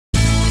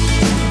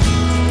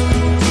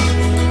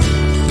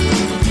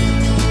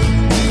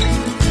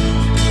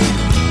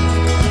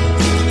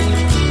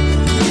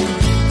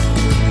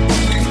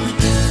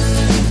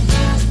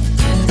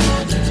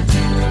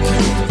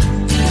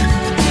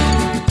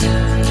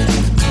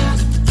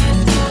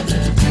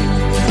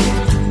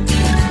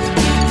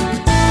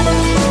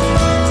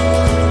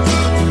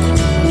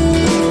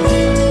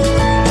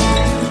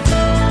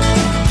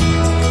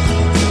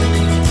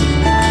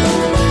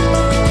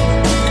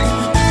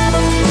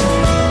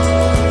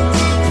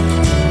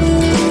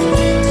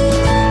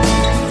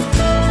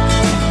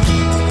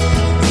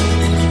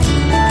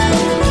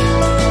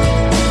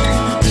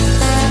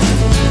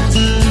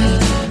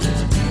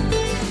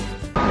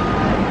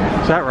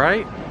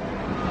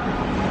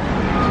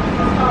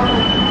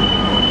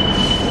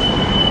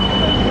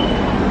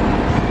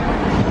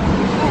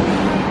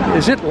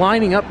Is it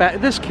lining up back?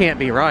 This can't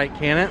be right,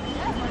 can it?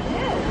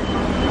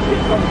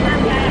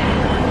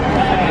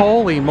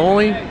 Holy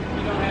moly.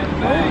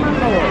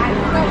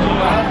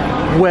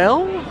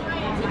 Well,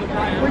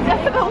 we're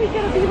definitely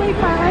going to be late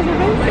for our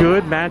reservation.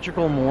 Good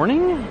magical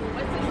morning. We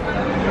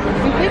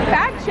did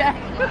fact check.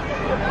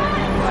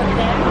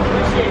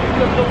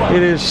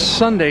 It is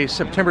Sunday,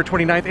 September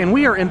 29th, and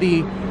we are in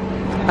the,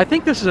 I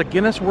think this is a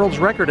Guinness World's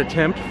Record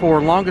attempt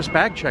for longest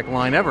bag check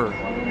line ever.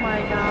 Oh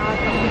my god.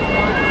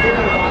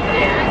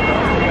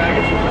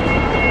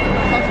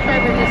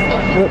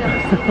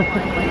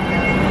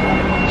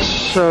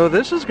 So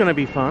this is going to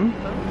be fun.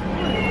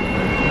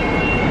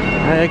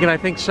 Again, I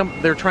think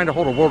they're trying to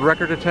hold a world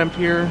record attempt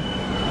here.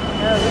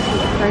 Oh, this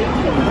is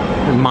crazy.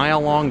 A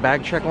mile-long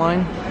bag check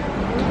line.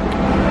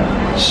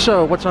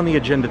 So, what's on the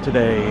agenda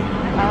today?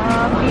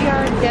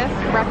 VR guest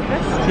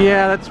breakfast.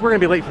 Yeah, we're gonna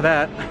be late for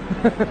that.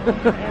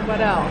 And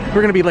what else?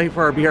 We're gonna be late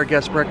for our BR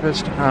guest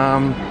breakfast.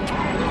 And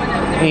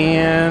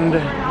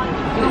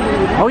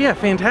oh yeah,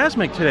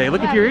 Phantasmic today.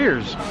 Look at your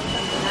ears.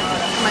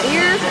 My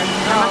ears, and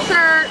my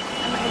shirt.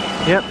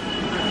 Yep.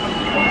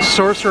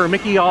 Sorcerer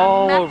Mickey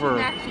all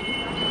over.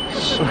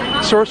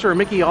 Sorcerer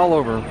Mickey all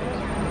over.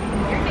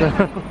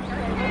 Prepare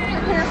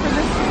for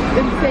this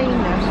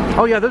insaneness.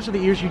 Oh yeah, those are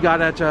the ears you got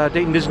at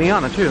Dayton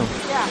Disneyana too.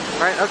 Yeah.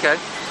 Right. Okay.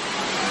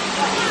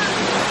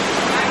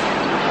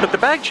 But the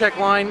bag check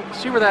line,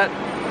 see where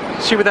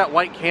that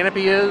white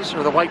canopy is,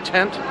 or the white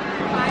tent?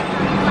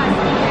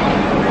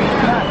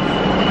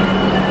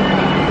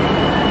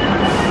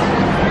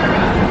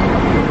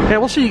 Yeah,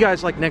 we'll see you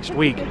guys like next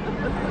week.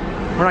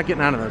 We're not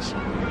getting out of this.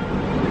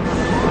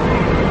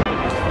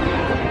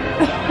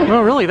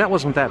 Well, really, that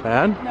wasn't that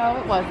bad. No,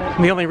 it wasn't.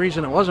 And the only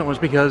reason it wasn't was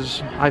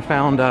because I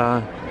found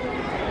a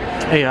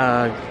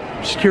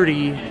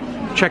security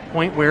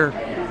checkpoint where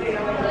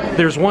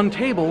there's one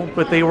table,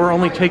 but they were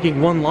only taking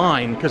one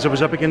line because it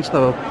was up against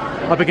the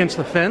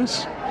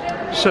fence.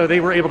 So they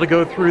were able to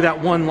go through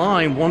that one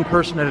line, one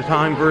person at a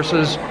time,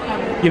 versus,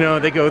 you know,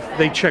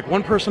 they check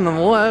one person on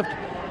the left,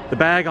 the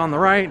bag on the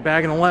right,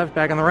 bag on the left,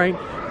 bag on the right.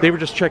 They were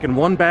just checking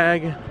one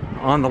bag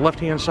on the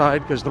left-hand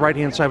side because the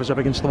right-hand side was up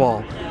against the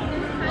wall.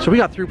 So we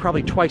got through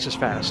probably twice as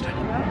fast.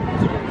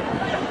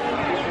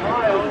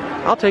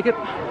 I'll take it.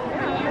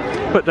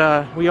 But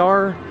we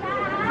are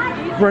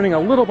running a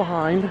little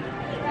behind.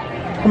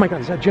 Oh my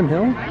God, is that Jim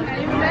Hill?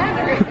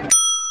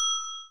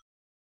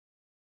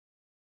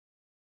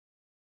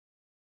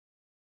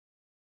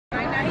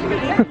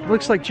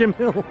 Looks like Jim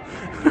Hill.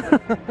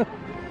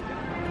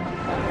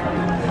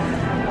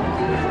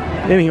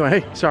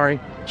 Anyway, sorry.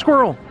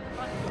 Squirrel.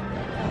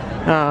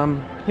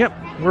 Yep,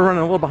 we're running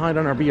a little behind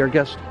on our Be Our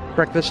Guest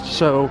breakfast,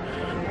 so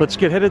let's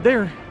get headed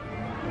there.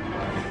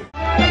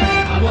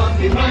 I'm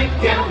walking right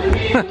down the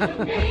middle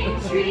of Main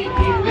Street,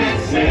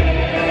 USA.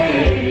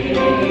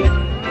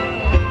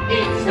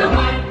 It's the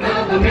heart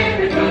of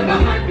America, the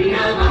heartbeat of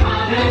a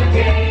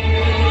holiday.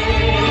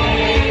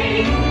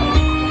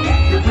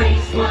 The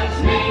place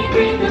was made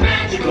with the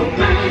magical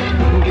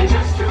plan, and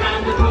just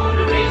around the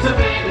corner is a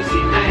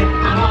fantasy land.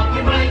 I'm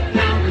walking right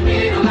down the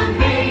middle of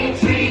Main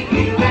Street,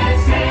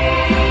 USA.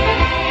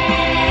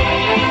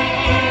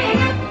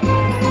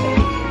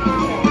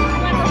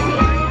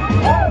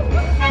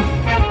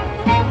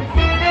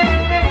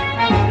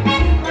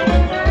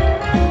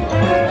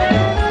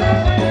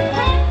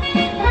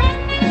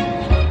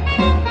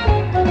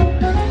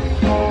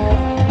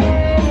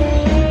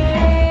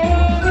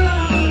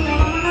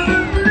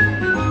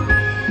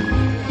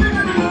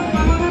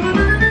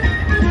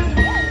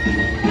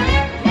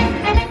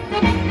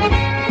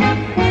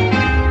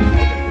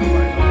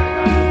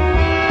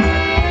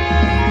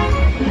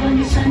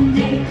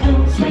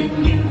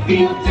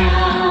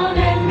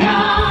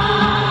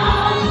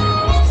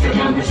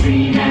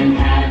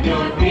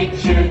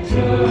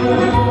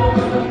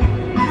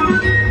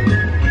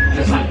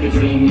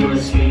 Your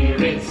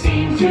spirit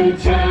seems to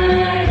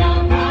turn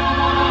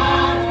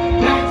about.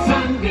 That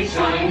Sunday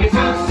shine is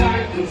a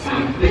certain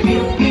sign that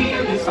you'll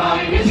feel as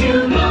fine as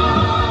you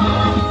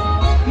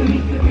know.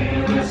 Beneath the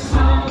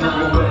parasol, the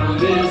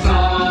world is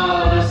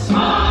all a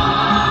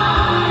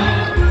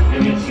smile,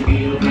 and makes you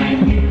feel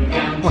brand new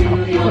down to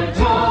your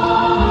toes.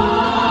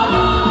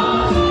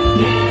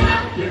 Get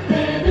out your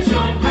feathers,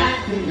 your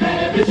patent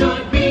leathers, your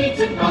beads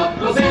and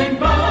buckles and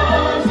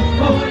bows,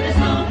 for there's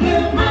no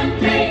blue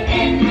Monday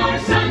in your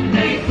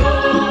Sunday.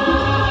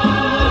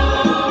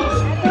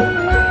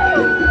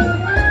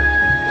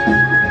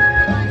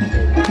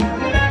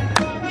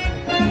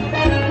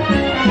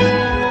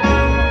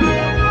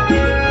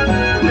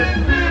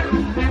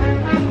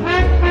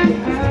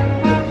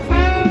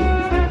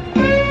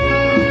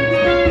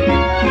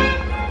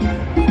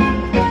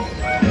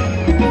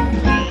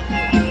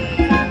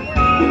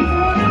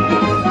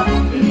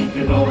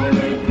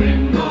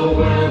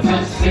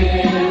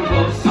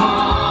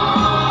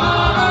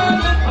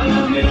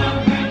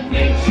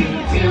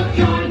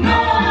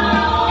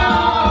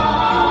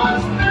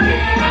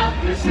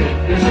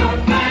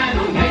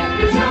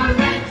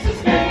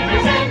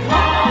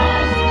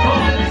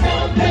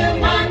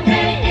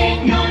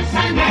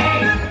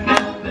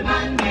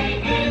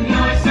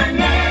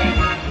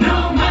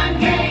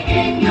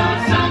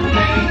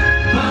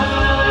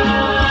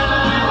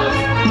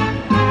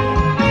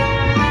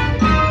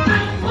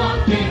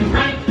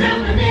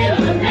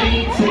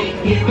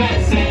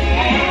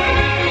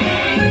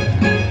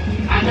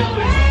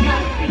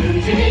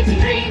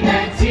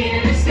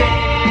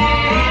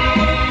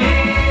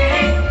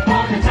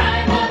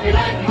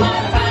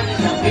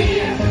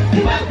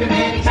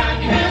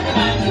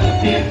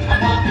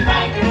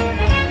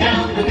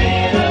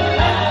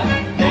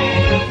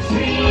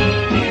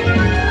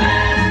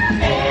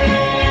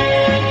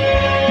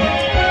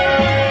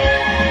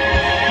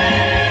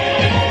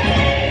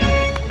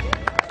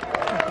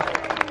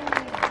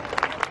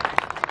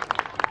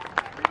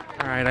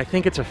 I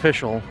think it's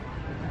official.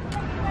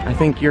 I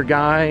think your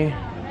guy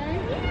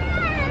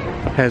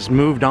has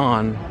moved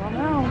on. I don't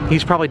know.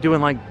 He's probably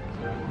doing like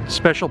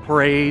special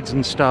parades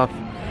and stuff.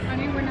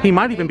 He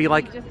might even be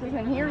like, He just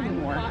isn't here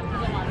anymore.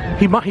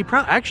 he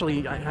probably,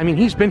 actually, I mean,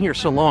 he's been here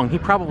so long, he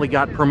probably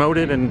got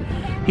promoted and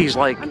he's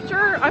like, I'm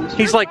sure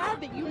he's like,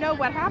 glad that you know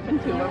what happened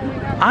to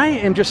him. I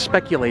am just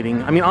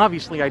speculating. I mean,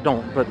 obviously I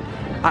don't, but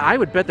I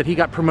would bet that he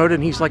got promoted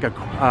and he's like a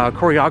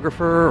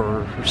choreographer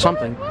or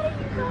something. What are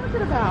you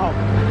talking about?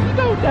 You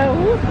don't know.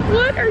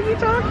 What are you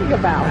talking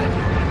about?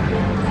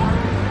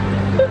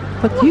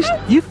 But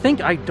you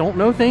think I don't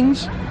know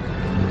things?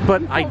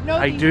 But I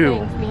do.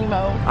 Things,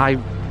 Nemo.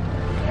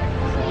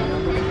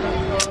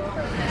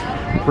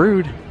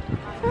 Rude.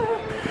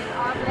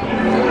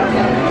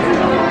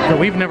 So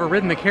we've never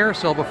ridden the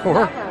carousel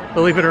before,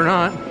 believe it or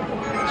not.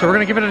 So we're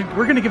gonna give it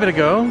a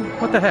go.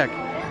 What the heck?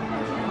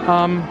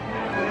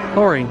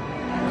 Lori,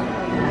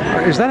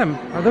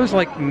 are those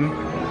like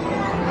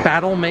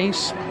battle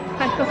mace?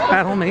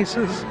 Battle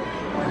maces?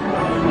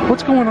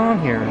 What's going on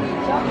here?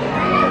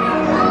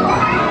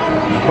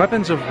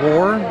 Weapons of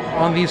war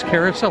on these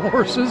carousel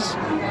horses?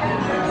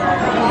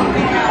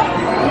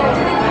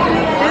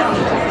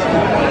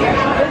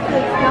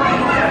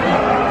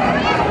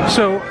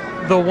 So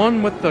the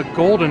one with the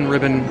golden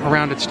ribbon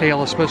around its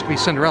tail is supposed to be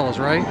Cinderella's,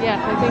 right?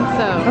 Yes, I think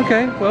so.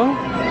 Okay, well,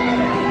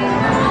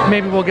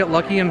 maybe we'll get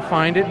lucky and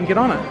find it and get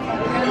on it.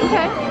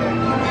 Okay.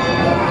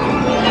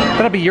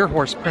 That'll be your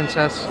horse,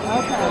 Princess.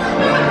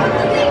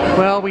 Okay.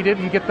 Well, we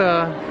didn't get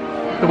the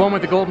one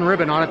with the golden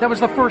ribbon on it. That was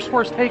the first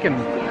horse taken,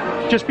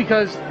 just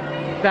because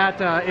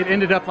that it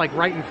ended up like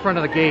right in front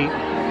of the gate.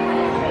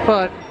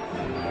 But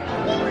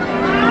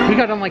we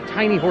got on like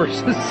tiny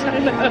horses.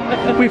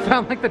 We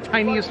found like the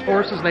tiniest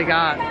horses they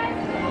got.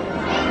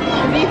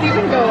 Do these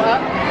even go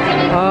up?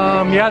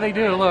 Yeah, they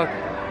do. Look.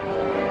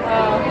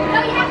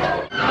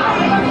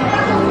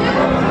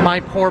 My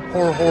poor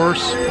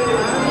horse.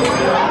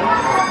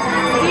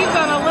 He's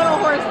on a little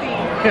horsey.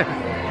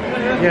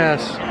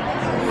 Yes.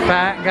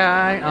 Fat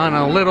guy on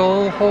a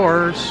little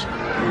horse.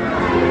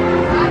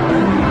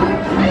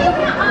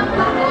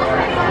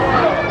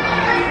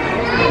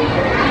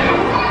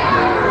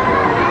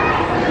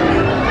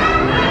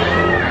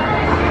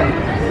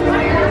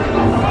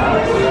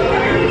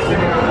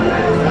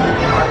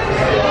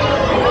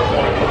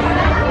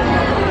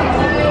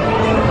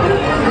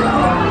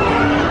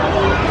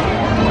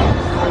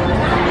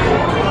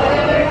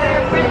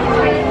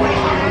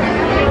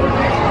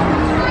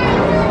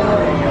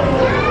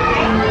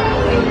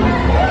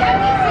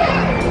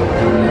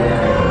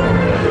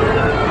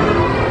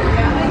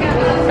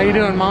 How you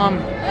doing, Mom?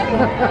 You've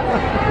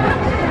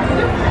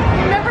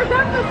never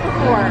done this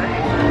before.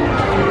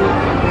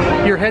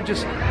 Your head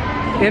just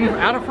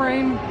out of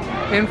frame,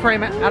 in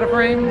frame, out of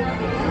frame,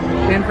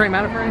 in frame,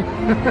 out of frame.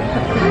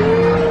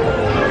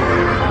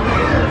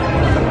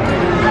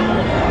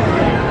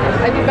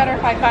 I'd be better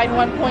if I find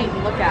one point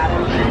and look at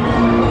it.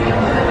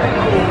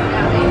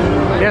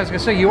 Yeah, I was gonna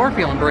say, you are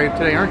feeling brave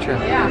today, aren't you?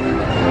 Yeah.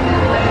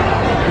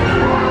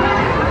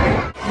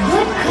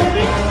 Good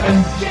cooking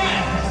and jazz.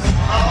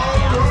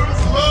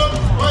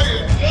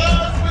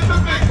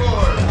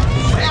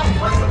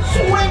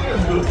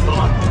 Swinging good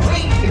fun.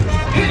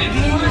 Hit it,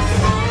 Lewis.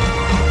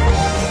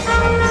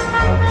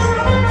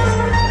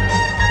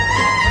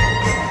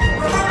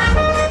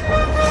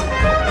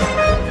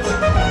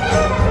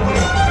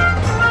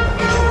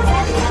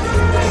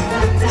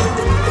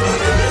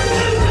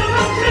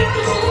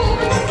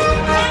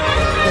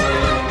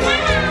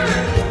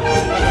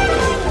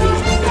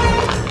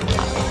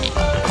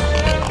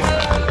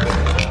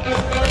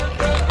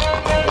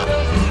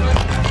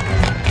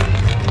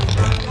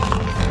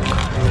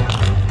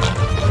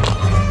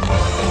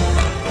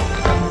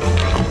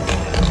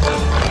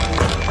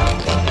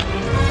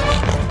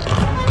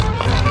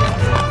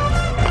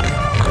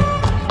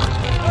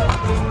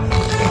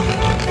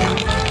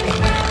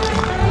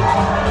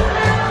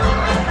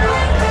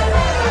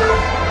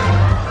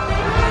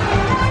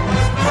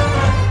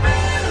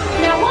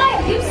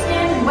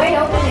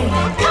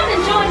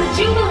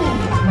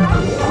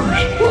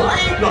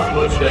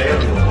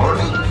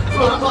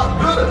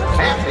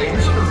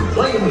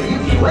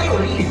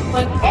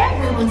 But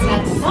everyone's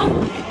got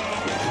something.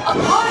 A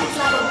party's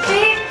like a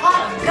big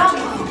pot of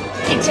gumbo.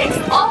 It takes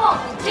all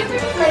the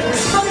different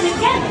flavors coming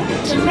together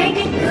to make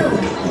it good.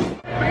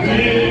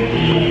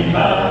 Mickey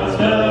Mouse,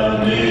 the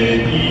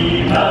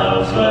Mickey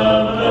Mouse,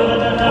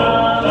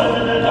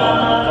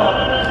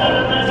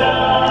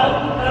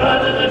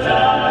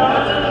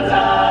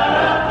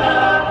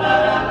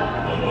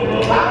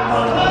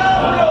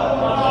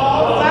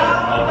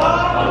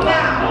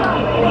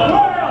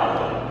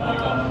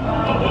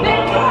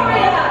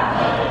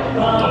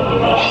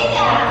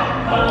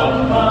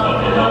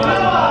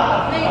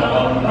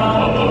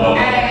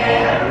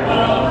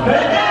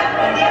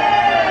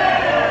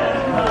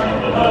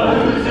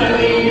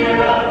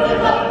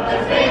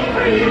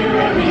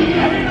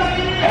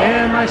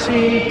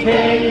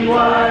 M-I-C-K-Y-M-O-U-S-E.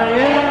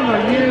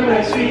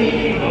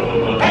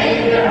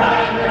 Hang their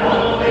high, their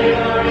whole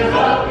favor is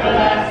welcome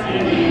as you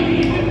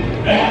need.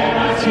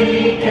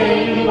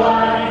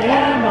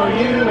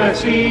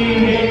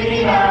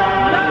 see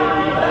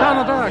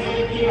Donald Duck.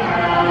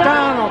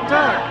 Donald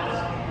Duck.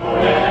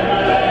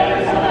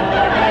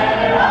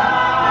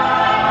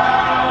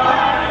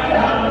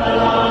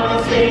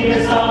 Sing a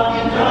song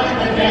and join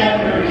the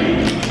memory.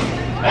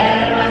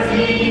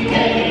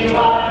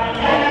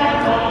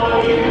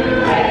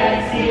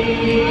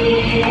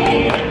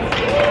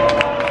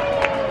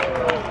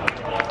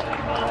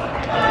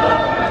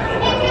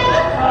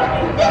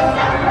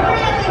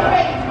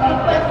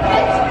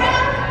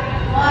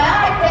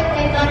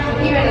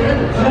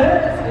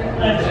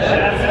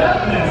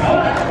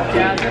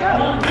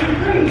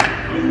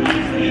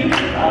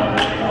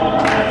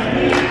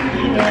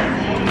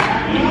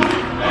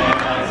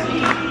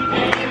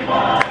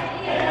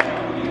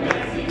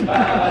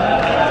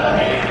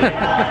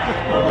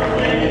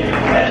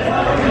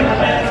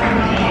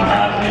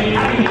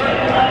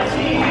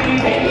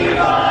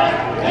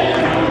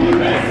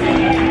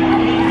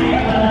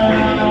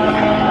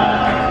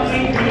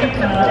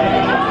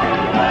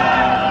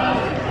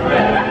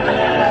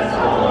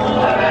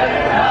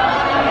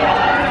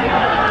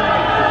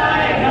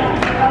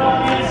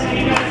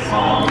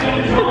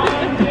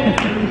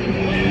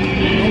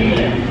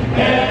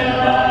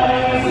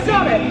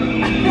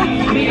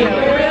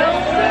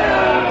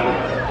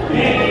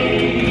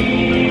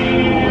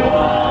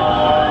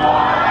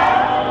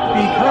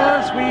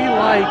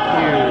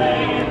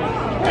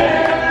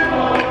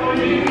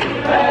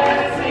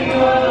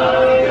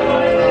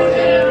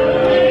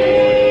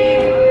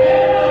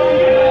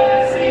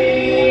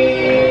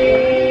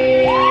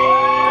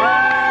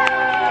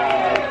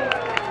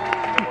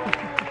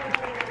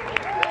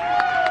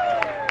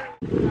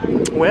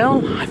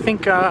 Well, I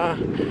think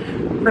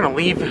we're gonna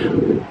leave.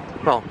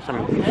 Well,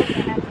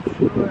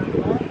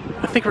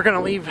 I think we're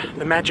gonna leave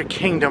the Magic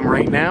Kingdom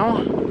right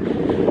now.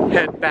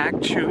 Head back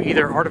to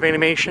either Art of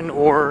Animation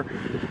or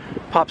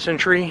Pop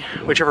Century,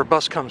 whichever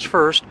bus comes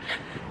first,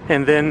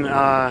 and then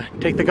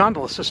take the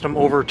gondola system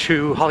over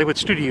to Hollywood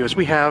Studios.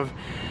 We have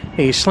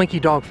a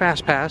Slinky Dog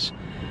Fast Pass.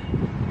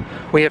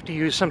 We have to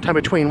use sometime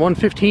between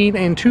 1:15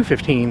 and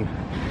 2:15,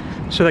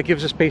 so that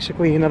gives us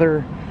basically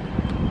another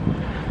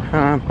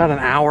about an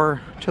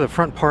hour to the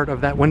front part of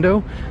that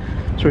window.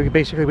 So we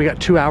got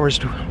 2 hours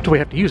till we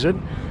have to use it.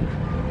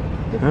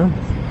 Yeah.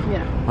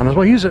 Might as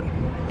well use it.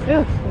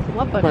 Ugh,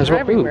 love bugs are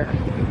everywhere.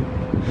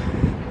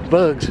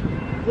 Bugs.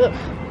 Ugh.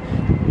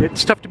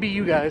 It's tough to be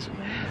you guys.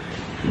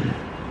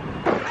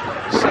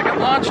 Second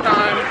launch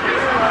time.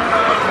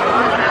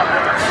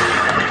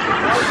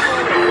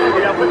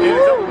 We got to put the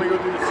hands up when we go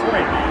do the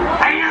swing.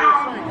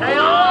 Hey-oh!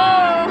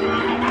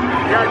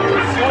 You got to do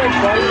the swing,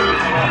 buddy.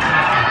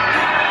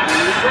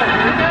 Here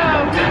we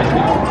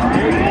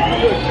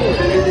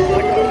go.